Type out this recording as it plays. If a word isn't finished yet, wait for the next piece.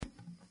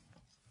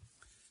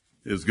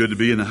It is good to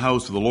be in the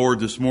house of the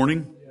Lord this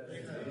morning.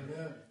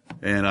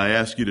 And I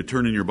ask you to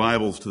turn in your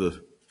Bibles to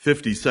the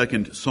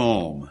 52nd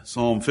Psalm,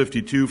 Psalm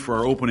 52 for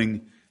our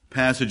opening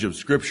passage of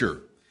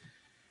Scripture.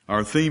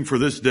 Our theme for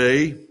this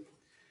day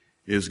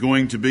is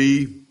going to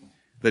be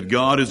that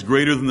God is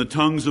greater than the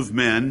tongues of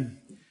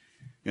men,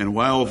 and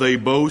while they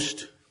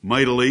boast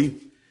mightily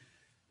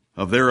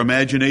of their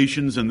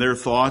imaginations and their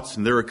thoughts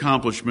and their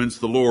accomplishments,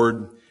 the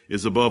Lord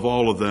is above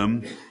all of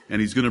them,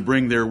 and He's going to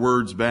bring their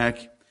words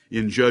back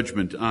in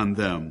judgment on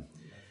them.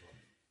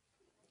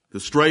 The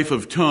strife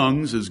of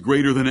tongues is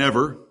greater than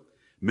ever.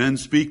 Men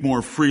speak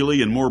more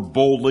freely and more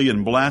boldly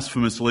and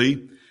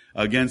blasphemously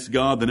against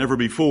God than ever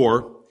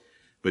before,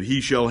 but He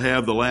shall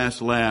have the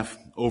last laugh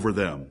over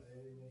them.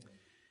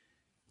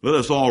 Let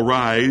us all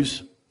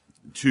rise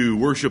to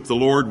worship the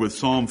Lord with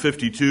Psalm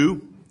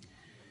 52.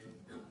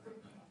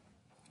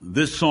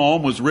 This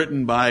psalm was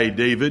written by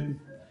David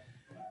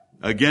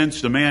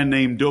against a man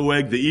named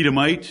Doeg the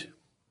Edomite.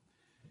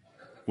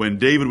 When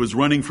David was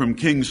running from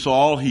King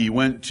Saul, he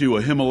went to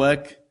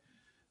Ahimelech,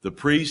 the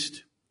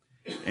priest,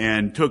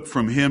 and took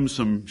from him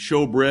some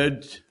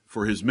showbread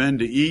for his men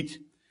to eat,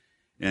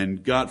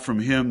 and got from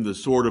him the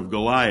sword of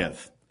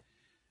Goliath.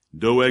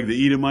 Doeg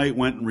the Edomite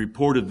went and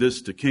reported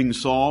this to King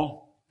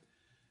Saul,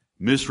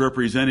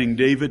 misrepresenting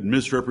David,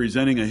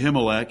 misrepresenting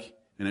Ahimelech,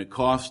 and it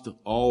cost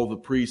all the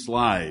priests'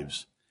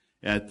 lives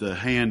at the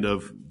hand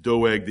of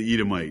Doeg the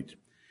Edomite.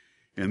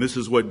 And this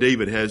is what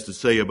David has to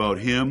say about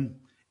him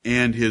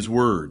and his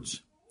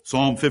words.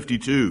 Psalm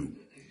 52.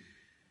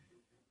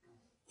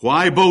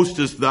 Why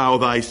boastest thou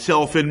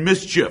thyself in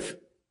mischief,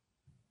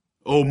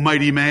 O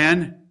mighty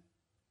man?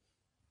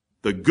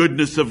 The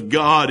goodness of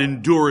God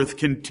endureth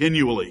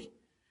continually.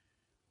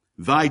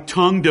 Thy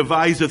tongue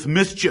deviseth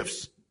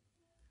mischiefs,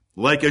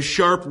 like a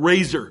sharp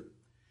razor,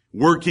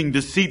 working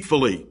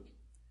deceitfully.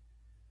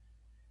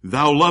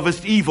 Thou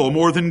lovest evil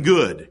more than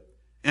good,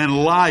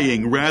 and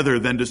lying rather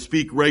than to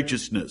speak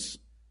righteousness.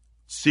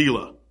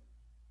 Selah.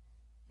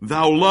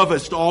 Thou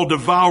lovest all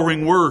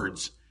devouring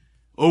words,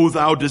 O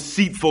thou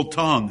deceitful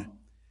tongue.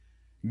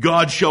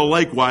 God shall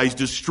likewise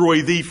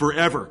destroy thee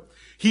forever.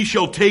 He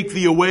shall take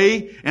thee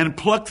away and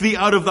pluck thee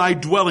out of thy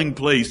dwelling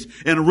place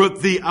and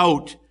root thee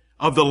out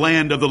of the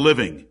land of the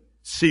living.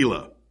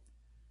 Selah.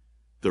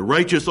 The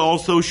righteous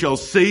also shall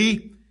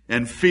see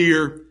and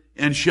fear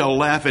and shall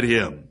laugh at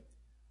him.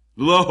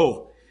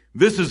 Lo,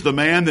 this is the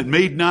man that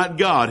made not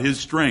God his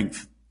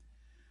strength,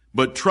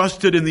 but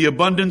trusted in the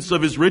abundance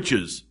of his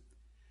riches,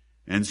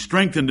 and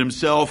strengthened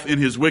himself in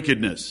his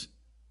wickedness.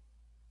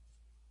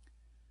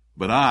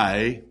 But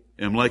I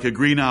am like a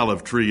green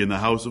olive tree in the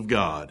house of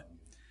God.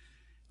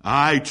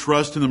 I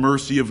trust in the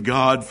mercy of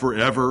God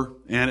forever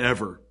and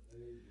ever.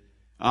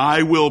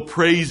 I will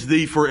praise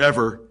thee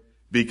forever,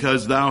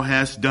 because thou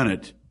hast done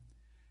it.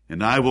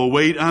 And I will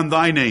wait on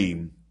thy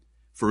name,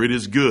 for it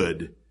is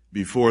good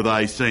before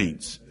thy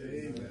saints.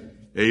 Amen.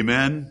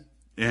 Amen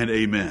and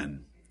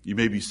amen. You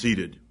may be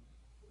seated.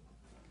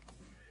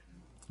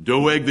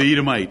 Doeg the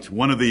Edomite,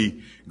 one of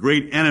the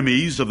great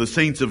enemies of the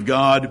saints of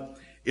God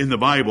in the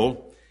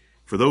Bible.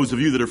 For those of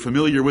you that are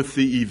familiar with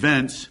the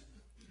events,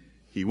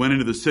 he went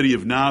into the city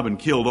of Nob and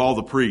killed all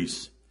the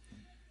priests.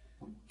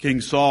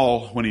 King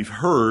Saul, when he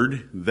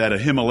heard that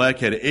Ahimelech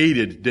had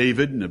aided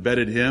David and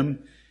abetted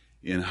him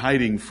in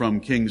hiding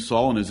from King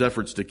Saul in his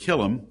efforts to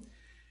kill him,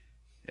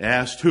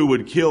 asked who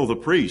would kill the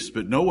priests,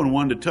 but no one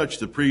wanted to touch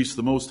the priests,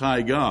 the Most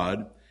High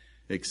God,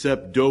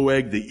 except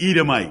Doeg the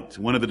Edomite,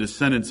 one of the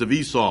descendants of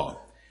Esau.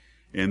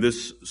 And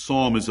this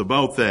psalm is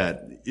about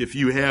that. If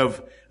you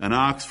have an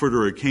Oxford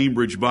or a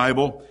Cambridge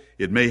Bible,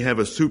 it may have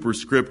a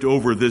superscript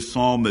over this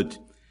psalm that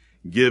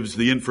gives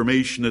the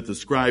information that the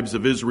scribes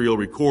of Israel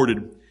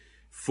recorded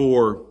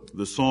for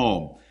the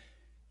psalm.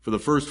 For the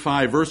first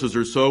 5 verses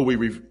or so, we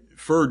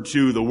referred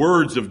to the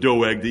words of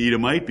Doeg the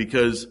Edomite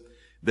because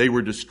they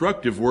were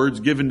destructive words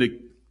given to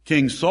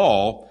King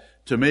Saul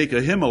to make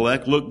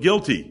Ahimelech look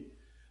guilty.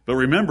 But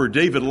remember,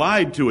 David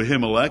lied to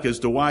Ahimelech as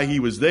to why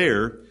he was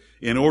there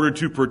in order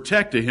to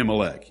protect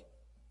Ahimelech.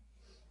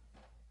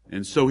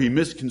 And so he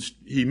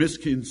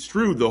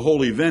misconstrued the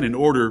whole event in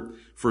order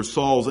for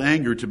Saul's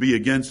anger to be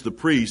against the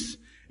priests,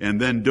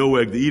 and then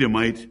Doeg the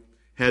Edomite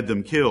had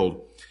them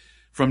killed.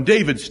 From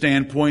David's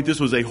standpoint, this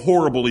was a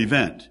horrible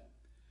event,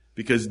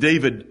 because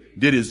David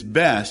did his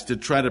best to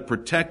try to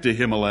protect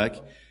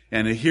Ahimelech,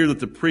 and to hear that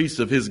the priests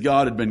of his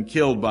God had been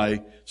killed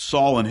by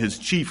Saul and his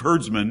chief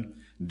herdsman,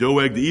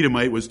 Doeg the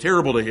Edomite, was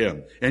terrible to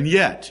him. And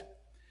yet,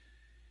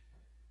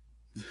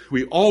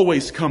 we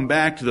always come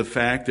back to the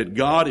fact that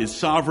God is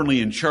sovereignly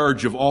in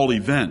charge of all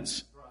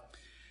events.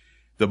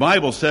 The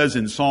Bible says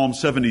in Psalm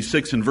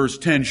 76 and verse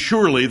 10,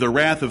 surely the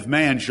wrath of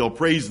man shall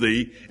praise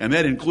thee, and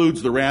that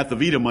includes the wrath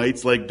of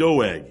Edomites like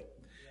Doeg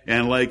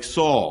and like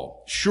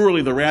Saul.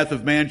 Surely the wrath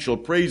of man shall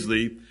praise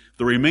thee,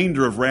 the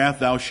remainder of wrath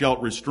thou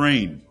shalt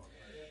restrain.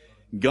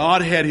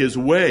 God had his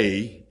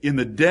way in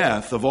the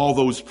death of all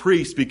those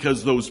priests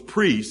because those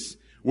priests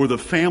were the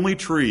family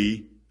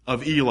tree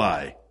of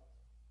Eli.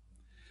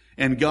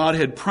 And God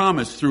had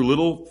promised through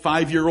little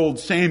 5-year-old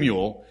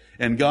Samuel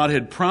and God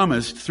had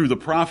promised through the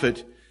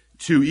prophet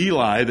to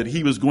Eli that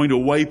he was going to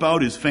wipe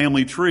out his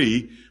family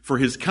tree for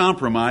his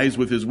compromise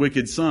with his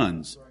wicked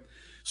sons.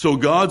 So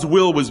God's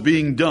will was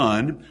being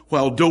done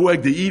while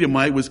Doeg the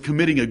Edomite was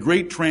committing a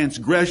great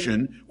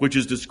transgression, which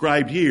is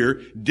described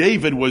here.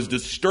 David was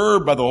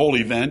disturbed by the whole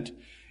event,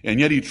 and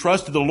yet he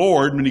trusted the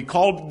Lord, and he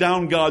called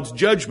down God's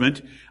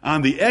judgment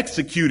on the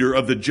executor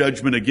of the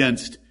judgment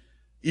against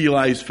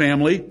Eli's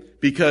family,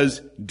 because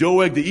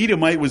Doeg the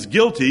Edomite was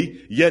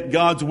guilty, yet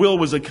God's will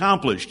was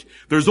accomplished.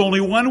 There's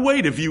only one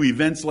way to view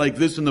events like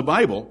this in the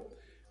Bible,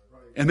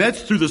 and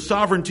that's through the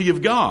sovereignty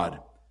of God.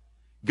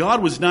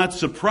 God was not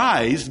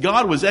surprised.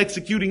 God was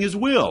executing his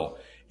will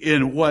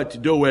in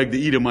what Doeg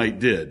the Edomite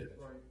did.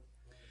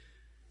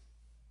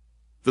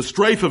 The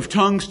strife of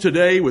tongues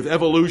today with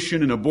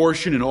evolution and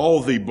abortion and all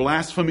the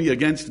blasphemy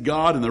against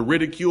God and the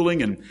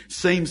ridiculing and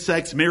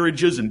same-sex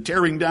marriages and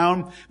tearing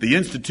down the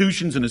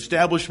institutions and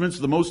establishments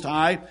of the Most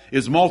High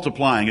is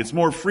multiplying. It's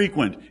more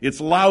frequent. It's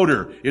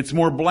louder. It's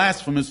more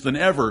blasphemous than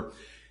ever.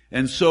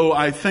 And so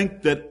I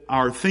think that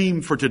our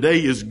theme for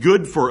today is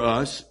good for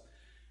us.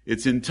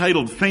 It's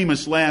entitled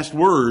Famous Last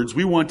Words.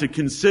 We want to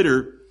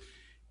consider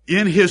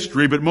in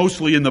history, but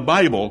mostly in the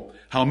Bible,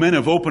 how men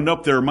have opened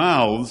up their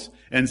mouths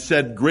and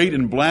said great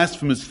and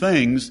blasphemous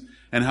things,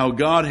 and how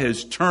God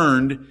has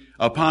turned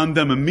upon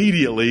them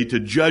immediately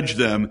to judge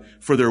them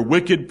for their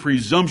wicked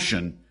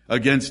presumption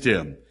against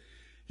him.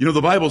 You know,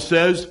 the Bible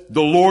says,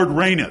 the Lord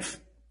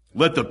reigneth.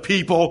 Let the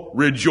people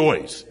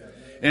rejoice.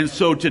 And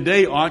so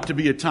today ought to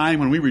be a time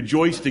when we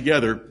rejoice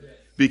together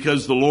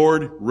because the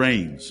Lord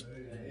reigns.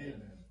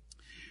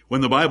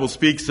 When the Bible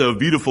speaks of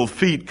beautiful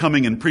feet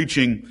coming and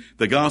preaching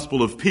the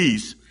gospel of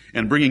peace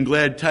and bringing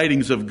glad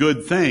tidings of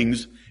good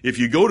things, if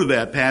you go to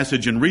that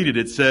passage and read it,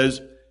 it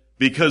says,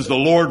 because the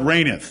Lord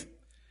reigneth.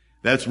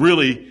 That's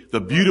really the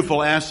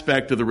beautiful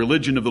aspect of the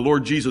religion of the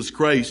Lord Jesus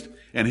Christ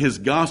and his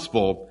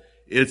gospel.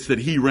 It's that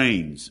he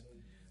reigns.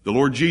 The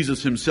Lord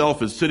Jesus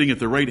himself is sitting at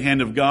the right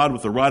hand of God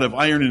with a rod of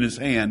iron in his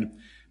hand,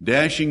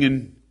 dashing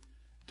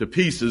into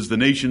pieces the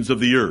nations of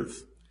the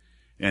earth.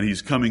 And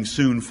he's coming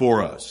soon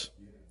for us.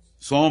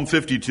 Psalm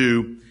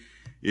 52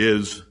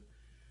 is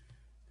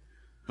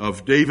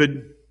of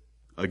David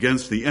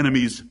against the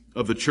enemies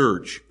of the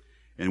church.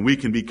 And we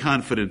can be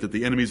confident that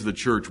the enemies of the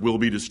church will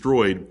be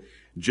destroyed,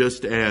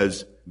 just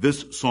as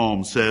this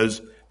psalm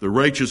says, the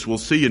righteous will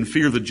see and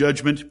fear the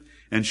judgment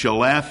and shall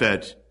laugh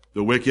at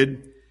the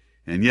wicked.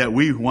 And yet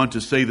we want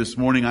to say this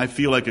morning, I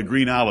feel like a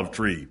green olive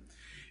tree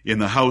in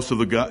the house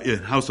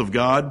of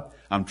God.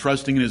 I'm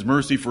trusting in his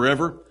mercy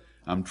forever.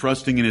 I'm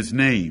trusting in his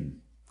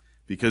name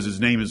because his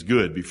name is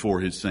good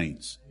before his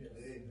saints.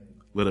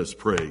 Let us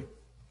pray.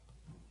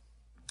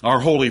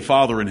 Our Holy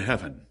Father in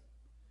heaven,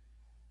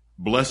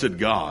 blessed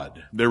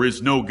God, there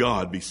is no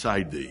God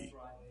beside thee.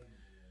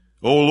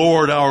 O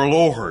Lord, our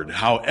Lord,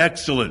 how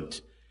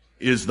excellent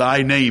is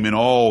thy name in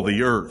all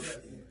the earth.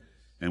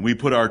 And we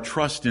put our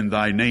trust in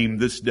thy name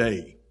this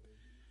day.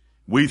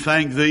 We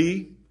thank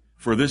thee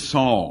for this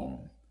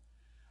psalm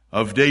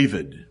of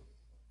David,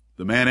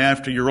 the man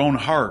after your own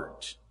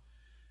heart,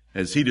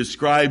 as he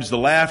describes the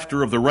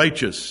laughter of the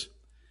righteous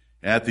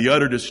at the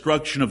utter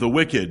destruction of the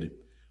wicked,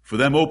 for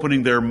them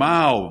opening their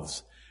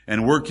mouths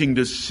and working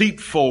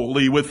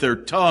deceitfully with their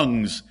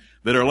tongues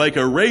that are like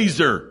a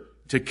razor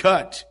to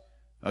cut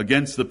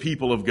against the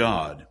people of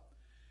God.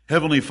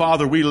 Heavenly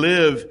Father, we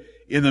live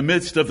in the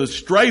midst of the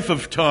strife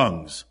of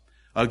tongues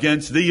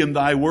against thee and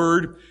thy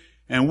word,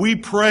 and we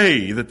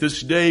pray that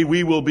this day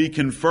we will be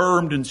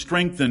confirmed and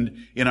strengthened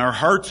in our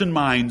hearts and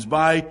minds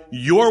by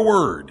your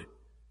word,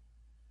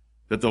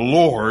 that the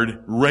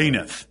Lord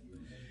reigneth,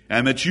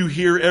 and that you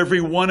hear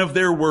every one of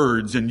their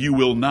words and you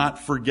will not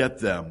forget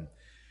them.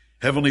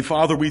 Heavenly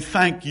Father, we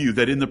thank you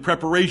that in the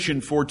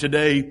preparation for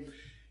today,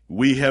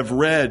 we have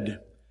read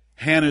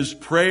Hannah's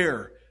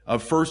prayer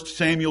of 1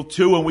 Samuel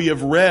 2, and we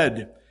have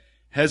read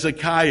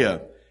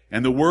Hezekiah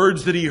and the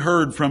words that he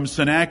heard from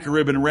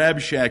Sennacherib and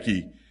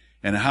Rabshakeh,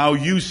 and how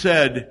you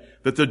said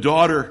that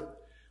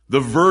the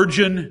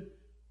virgin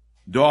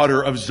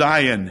daughter of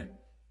Zion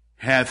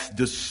hath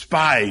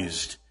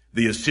despised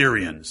the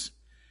Assyrians,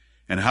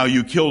 and how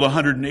you killed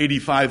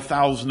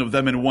 185,000 of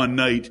them in one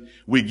night.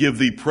 We give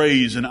thee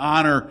praise and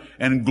honor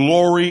and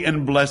glory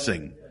and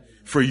blessing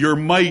for your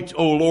might,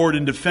 O Lord,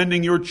 in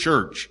defending your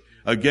church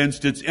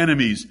against its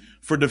enemies,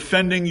 for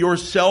defending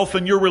yourself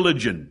and your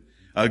religion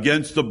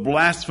against the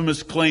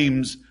blasphemous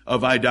claims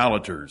of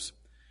idolaters.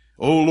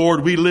 O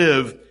Lord, we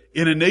live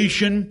in a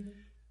nation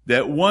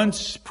that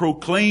once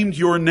proclaimed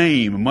your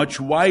name much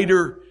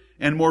wider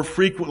and more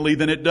frequently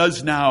than it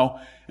does now.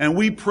 And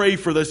we pray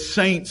for the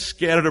saints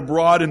scattered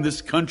abroad in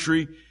this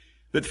country,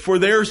 that for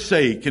their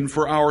sake and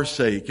for our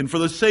sake and for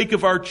the sake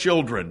of our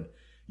children,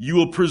 you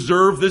will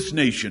preserve this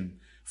nation,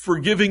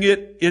 forgiving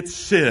it its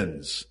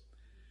sins.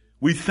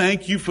 We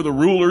thank you for the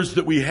rulers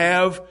that we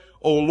have.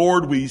 O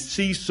Lord, we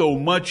see so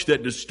much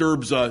that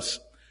disturbs us.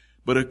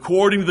 But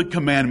according to the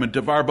commandment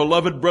of our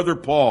beloved brother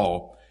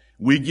Paul,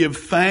 we give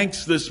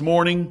thanks this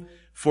morning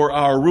for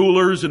our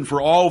rulers and for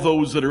all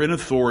those that are in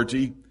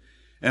authority.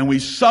 And we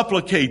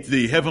supplicate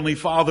thee, Heavenly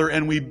Father,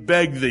 and we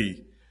beg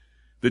thee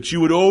that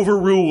you would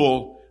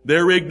overrule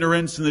their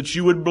ignorance and that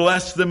you would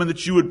bless them and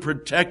that you would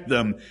protect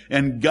them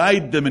and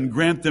guide them and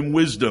grant them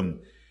wisdom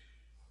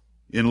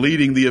in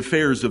leading the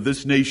affairs of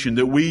this nation,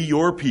 that we,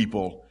 your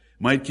people,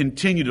 might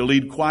continue to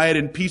lead quiet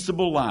and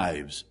peaceable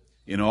lives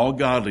in all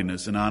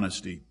godliness and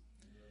honesty.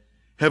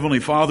 Heavenly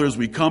Father, as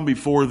we come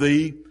before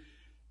thee,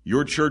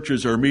 your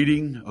churches are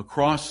meeting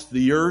across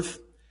the earth,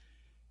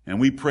 and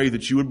we pray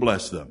that you would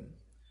bless them.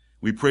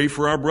 We pray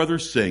for our brother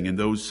Singh and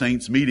those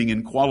saints meeting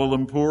in Kuala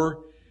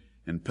Lumpur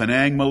and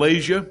Penang,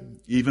 Malaysia.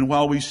 Even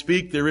while we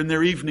speak, they're in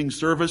their evening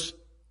service.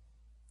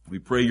 We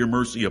pray your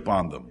mercy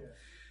upon them.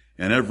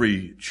 And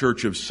every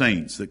church of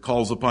saints that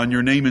calls upon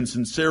your name in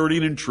sincerity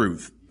and in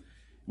truth,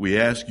 we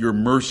ask your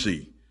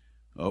mercy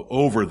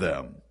over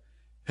them.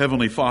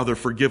 Heavenly Father,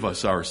 forgive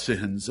us our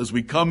sins. As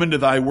we come into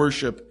thy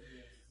worship,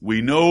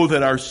 we know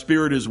that our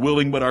spirit is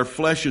willing, but our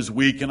flesh is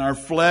weak, and our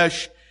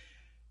flesh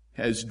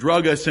has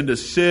drug us into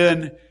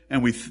sin,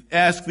 and we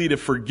ask thee to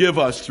forgive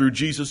us through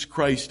Jesus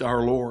Christ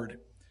our Lord.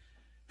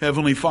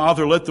 Heavenly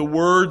Father, let the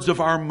words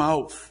of our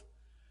mouth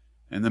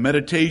and the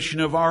meditation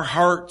of our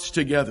hearts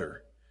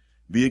together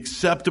be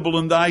acceptable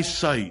in thy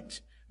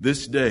sight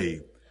this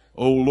day,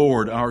 O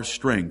Lord, our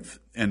strength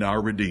and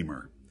our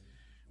Redeemer.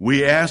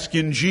 We ask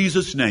in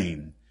Jesus'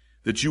 name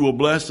that you will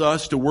bless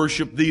us to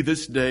worship thee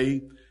this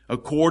day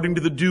according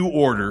to the due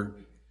order,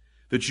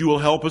 that you will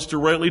help us to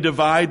rightly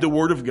divide the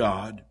word of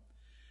God,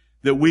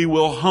 that we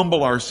will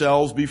humble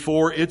ourselves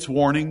before its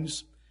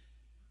warnings,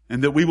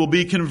 and that we will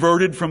be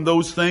converted from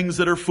those things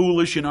that are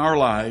foolish in our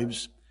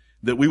lives,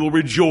 that we will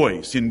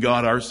rejoice in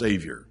God our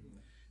Savior.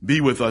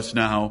 Be with us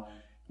now,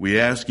 we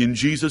ask in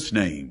Jesus'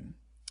 name.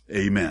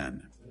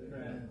 Amen.